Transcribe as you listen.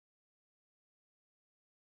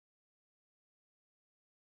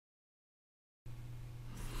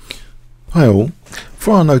Hi all,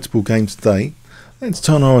 for our notable game today, let's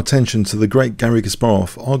turn our attention to the great Garry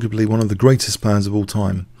Kasparov, arguably one of the greatest players of all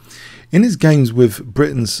time. In his games with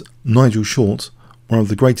Britain's Nigel, one of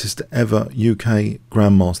the greatest ever UK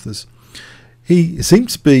grandmasters, he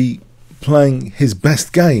seems to be playing his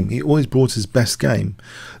best game. He always brought his best game.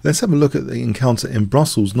 Let's have a look at the encounter in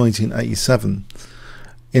Brussels 1987.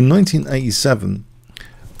 In 1987,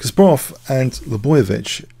 Kasparov and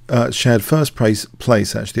Bogo-Indian shared first place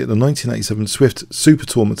actually at the 1987 Swift Super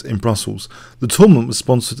Tournament in Brussels. The tournament was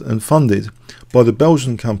sponsored and funded by the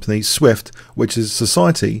Belgian company Swift, which is a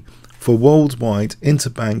society for worldwide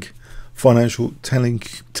interbank financial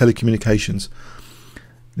telecommunications.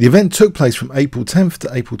 The event took place from April 10th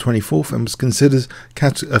to April 24th and was considered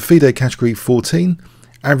a FIDE category 14.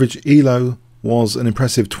 Average ELO was an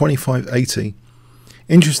impressive 2580.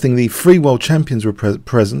 Interestingly, 3 world champions were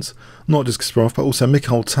present, not just Kasparov, but also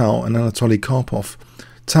Mikhail Tal and Anatoly Karpov.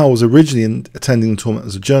 Tal was originally attending the tournament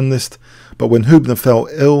as a journalist, but when Hubner fell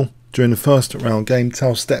ill during the first round game,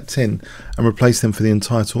 Tal stepped in and replaced him for the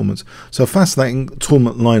entire tournament. So a fascinating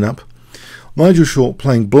tournament lineup. Nigel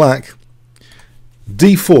playing black,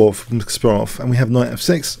 d4 from Kasparov, and we have knight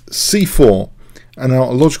f6, c4, and now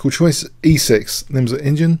a logical choice, e6, limbs are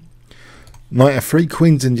Indian, knight f3,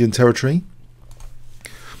 Queen's Indian territory.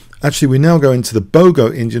 Actually, we now go into the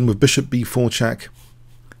Bogo-Indian with bishop b4 check,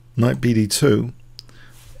 knight bd2.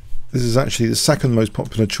 This is actually the second most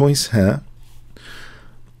popular choice here.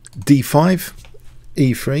 d5,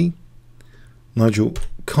 e3, Nigel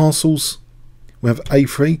castles. We have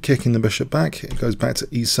a3, kicking the bishop back. It goes back to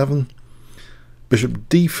e7. Bishop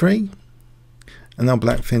d3. And now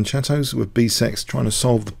black fianchettos with b6, trying to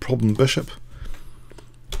solve the problem bishop.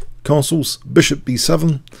 Castles, bishop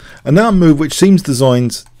b7. And now a move which seems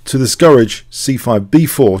designed to discourage c5,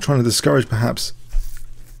 b4, trying to discourage perhaps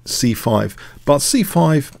c5. But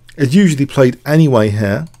c5 is usually played anyway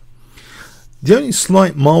here. The only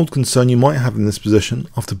slight mild concern you might have in this position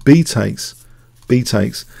after b takes,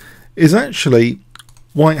 is actually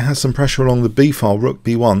white has some pressure along the b file, rook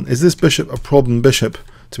b1. Is this bishop a problem bishop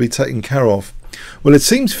to be taken care of? Well, it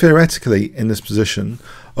seems theoretically in this position,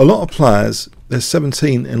 a lot of players, there's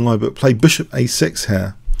 17 in live book, play bishop a6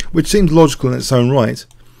 here, which seems logical in its own right,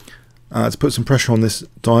 to put some pressure on this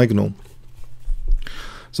diagonal.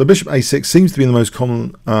 So bishop a6 seems to be the most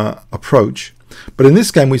common approach, but in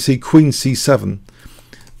this game we see queen c7.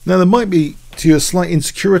 Now there might be to you a slight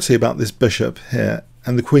insecurity about this bishop here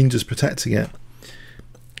and the queen just protecting it.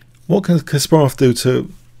 What can Kasparov do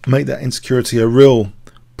to make that insecurity a real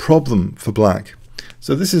problem for black?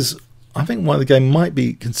 So this is, I think, why the game might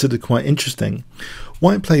be considered quite interesting.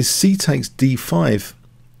 White plays c takes d5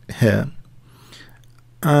 here,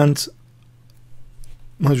 and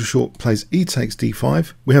Nigel plays e takes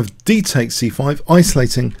d5. We have d takes c5,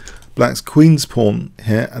 isolating black's queen's pawn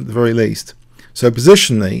here at the very least. So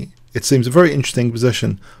positionally, it seems a very interesting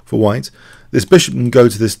position for white. This bishop can go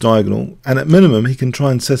to this diagonal, and at minimum he can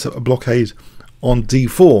try and set up a blockade on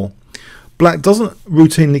d4. Black doesn't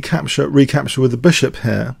routinely recapture with the bishop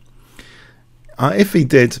here. If he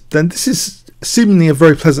did, then this is seemingly a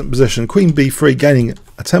very pleasant position. Queen b3 gaining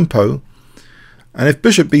a tempo. And if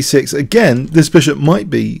bishop b6, again, this bishop might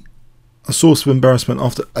be a source of embarrassment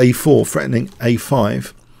after a4, threatening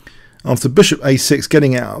a5. After bishop a6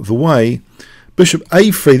 getting out of the way, bishop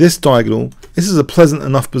a3, this diagonal, this is a pleasant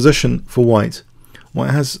enough position for white.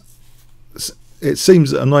 White has, it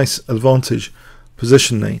seems, a nice advantage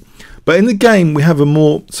positionally. But in the game, we have a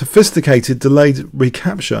more sophisticated delayed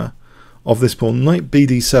recapture of this pawn, knight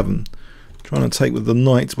bd7, trying to take with the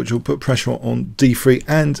knight, which will put pressure on d3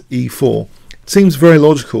 and e4. Seems very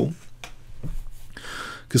logical.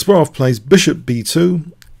 Kasparov plays bishop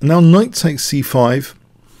b2. Now knight takes c5.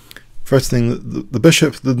 Threatening the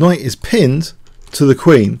bishop. The knight is pinned to the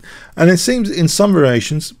queen. And it seems in some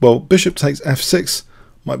variations, well, bishop takes f6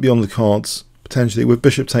 might be on the cards, potentially, with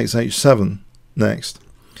bishop takes h7 next.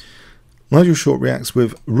 Nigel reacts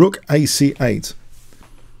with rook ac8.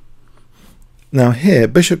 Now here,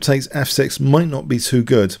 bishop takes f6 might not be too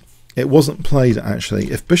good. It wasn't played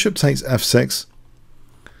actually. If bishop takes f6,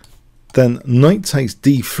 then knight takes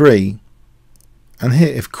d3, and here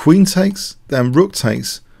if queen takes, then rook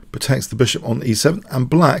takes, protects the bishop on e7, and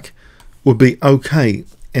black would be okay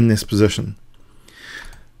in this position.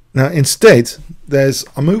 Now instead, there's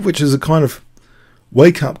a move which is a kind of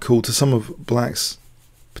wake-up call to some of black's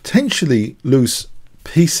potentially loose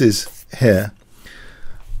pieces here.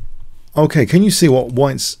 Okay, can you see what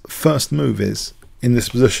white's first move is in this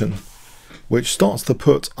position, which starts to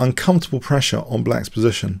put uncomfortable pressure on black's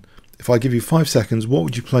position? If I give you 5 seconds, what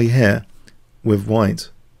would you play here with white?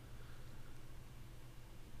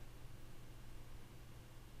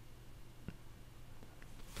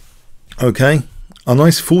 Okay, a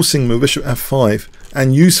nice forcing move, bishop f5,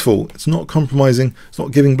 and useful. It's not compromising, it's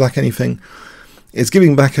not giving black anything. It's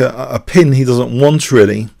giving back a pin he doesn't want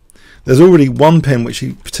really. There's already one pin which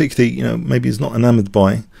he particularly, maybe is not enamored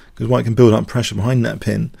by, because white can build up pressure behind that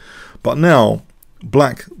pin. But now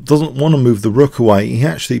black doesn't want to move the rook away. He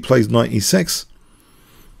actually plays knight e6,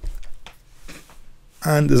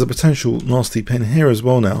 and there's a potential nasty pin here as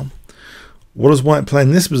well now. What does white play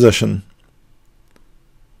in this position,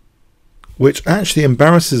 which actually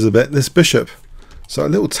embarrasses a bit this bishop? So a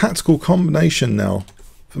little tactical combination now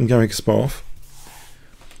from Garry Kasparov.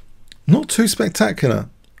 Not too spectacular.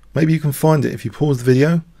 Maybe you can find it if you pause the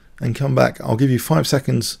video and come back. I'll give you 5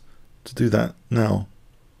 seconds to do that now.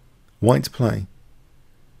 White to play.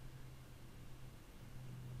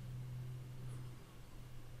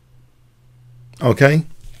 Okay,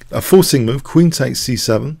 a forcing move, queen takes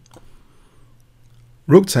c7.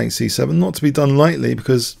 Rook takes c7, not to be done lightly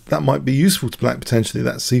because that might be useful to black potentially,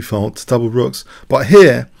 that c-file to double rooks. But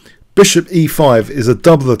here, bishop e5 is a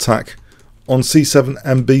double attack on c7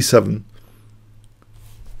 and b7.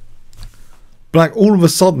 Black all of a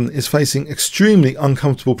sudden is facing extremely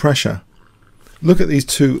uncomfortable pressure. Look at these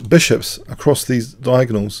two bishops across these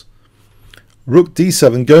diagonals. Rook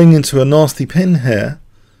d7 going into a nasty pin here,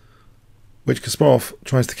 which Kasparov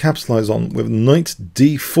tries to capitalize on with knight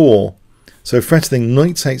d4. So threatening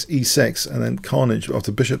knight takes e6 and then carnage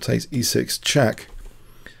after bishop takes e6 check.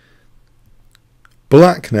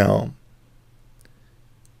 Black now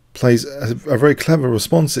plays a very clever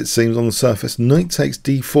response, it seems, on the surface. Knight takes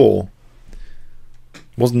d4.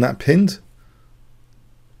 Wasn't that pinned?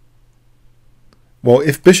 Well,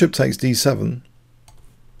 if bishop takes d7,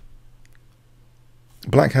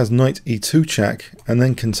 black has knight e2 check and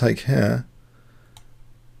then can take here.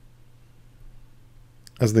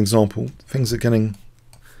 As an example, things are getting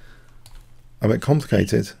a bit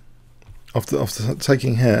complicated. After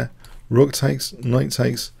taking here, rook takes, knight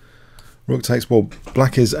takes, rook takes. Well,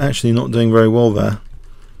 black is actually not doing very well there.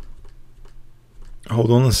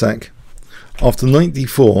 Hold on a sec. After knight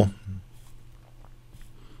d4,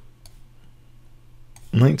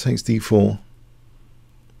 knight takes d4.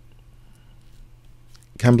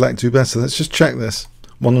 Can black do better? Let's just check this.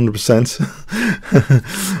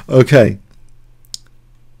 100%. Okay.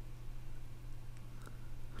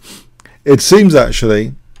 It seems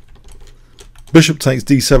actually bishop takes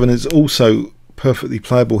d7 is also perfectly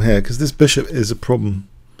playable here because this bishop is a problem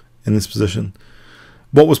in this position.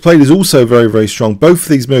 What was played is also very, very strong. Both of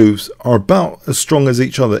these moves are about as strong as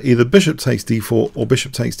each other. Either bishop takes d4 or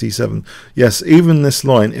bishop takes d7. Yes, even this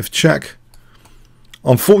line, if check,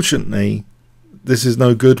 unfortunately, this is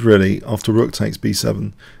no good really after rook takes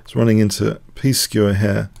b7. It's running into piece skewer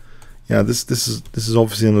here. Yeah, this is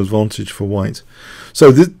obviously an advantage for white.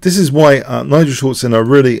 So this is why Nigel Short's in a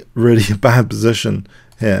really, really bad position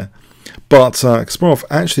here. But Kasparov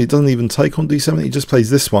actually doesn't even take on d7. He just plays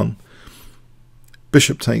this one.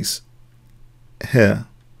 Bishop takes here.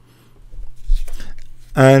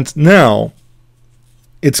 And now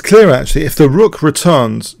it's clear actually if the rook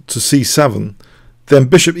returns to c7, then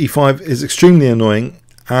bishop e5 is extremely annoying,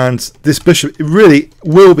 and this bishop really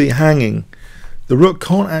will be hanging. The rook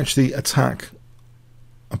can't actually attack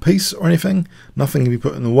a piece or anything. Nothing can be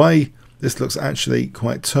put in the way. This looks actually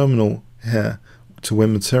quite terminal here to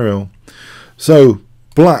win material. So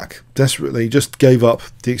black desperately just gave up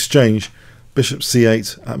the exchange. Bishop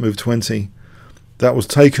c8 at move 20. That was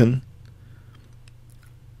taken.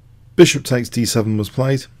 Bishop takes d7 was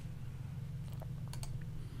played.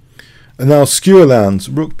 And now skewer lands.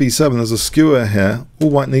 Rook b7. There's a skewer here. All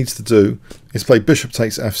white needs to do is play bishop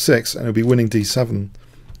takes f6 and he'll be winning d7.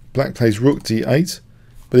 Black plays rook d8,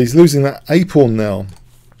 but he's losing that a pawn now.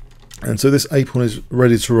 And so this a pawn is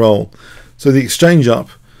ready to roll. So the exchange up,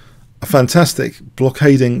 a fantastic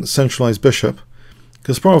blockading centralized bishop.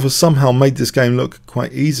 Kasparov has somehow made this game look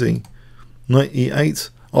quite easy. Knight e8.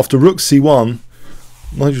 After rook c1,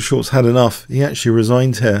 Nigel Short's had enough. He actually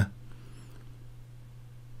resigned here.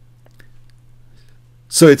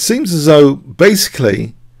 So it seems as though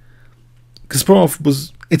basically Kasparov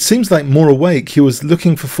was, it seems like, more awake. He was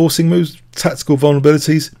looking for forcing moves, tactical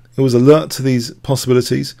vulnerabilities. He was alert to these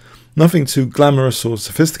possibilities. Nothing too glamorous or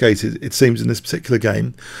sophisticated, it seems, in this particular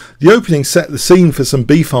game. The opening set the scene for some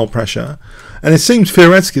b-file pressure, and it seems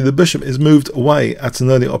theoretically the bishop is moved away at an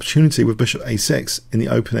early opportunity with bishop a6 in the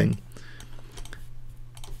opening.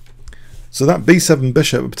 So that b7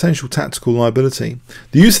 bishop, a potential tactical liability.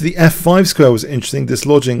 The use of the f5 square was interesting,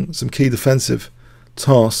 dislodging some key defensive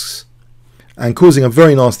tasks and causing a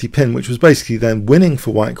very nasty pin, which was basically then winning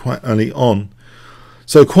for white quite early on.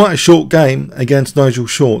 So quite a short game against Nigel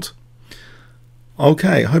Short.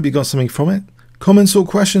 Okay, I hope you got something from it. Comments or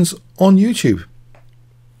questions on YouTube.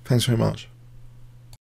 Thanks very much.